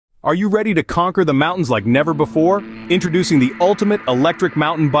Are you ready to conquer the mountains like never before? Introducing the ultimate electric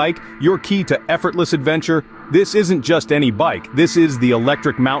mountain bike, your key to effortless adventure. This isn't just any bike, this is the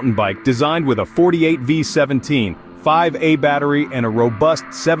electric mountain bike designed with a 48V17, 5A battery and a robust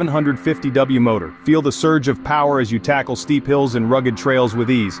 750W motor. Feel the surge of power as you tackle steep hills and rugged trails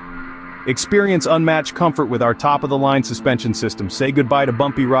with ease. Experience unmatched comfort with our top-of-the-line suspension system. Say goodbye to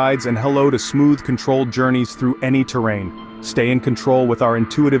bumpy rides and hello to smooth, controlled journeys through any terrain. Stay in control with our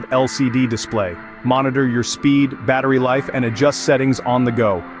intuitive LCD display. Monitor your speed, battery life, and adjust settings on the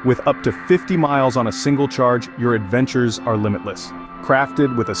go. With up to 50 miles on a single charge, your adventures are limitless.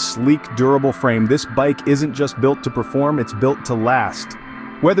 Crafted with a sleek, durable frame, this bike isn't just built to perform, it's built to last.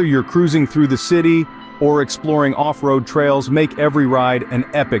 Whether you're cruising through the city or exploring off-road trails, make every ride an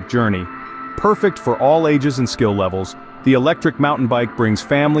epic journey. Perfect for all ages and skill levels, the electric mountain bike brings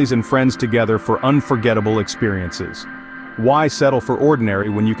families and friends together for unforgettable experiences. Why settle for ordinary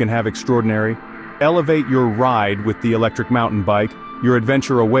when you can have extraordinary? Elevate your ride with the electric mountain bike. Your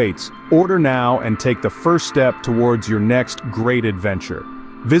adventure awaits. Order now and take the first step towards your next great adventure.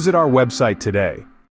 Visit our website today.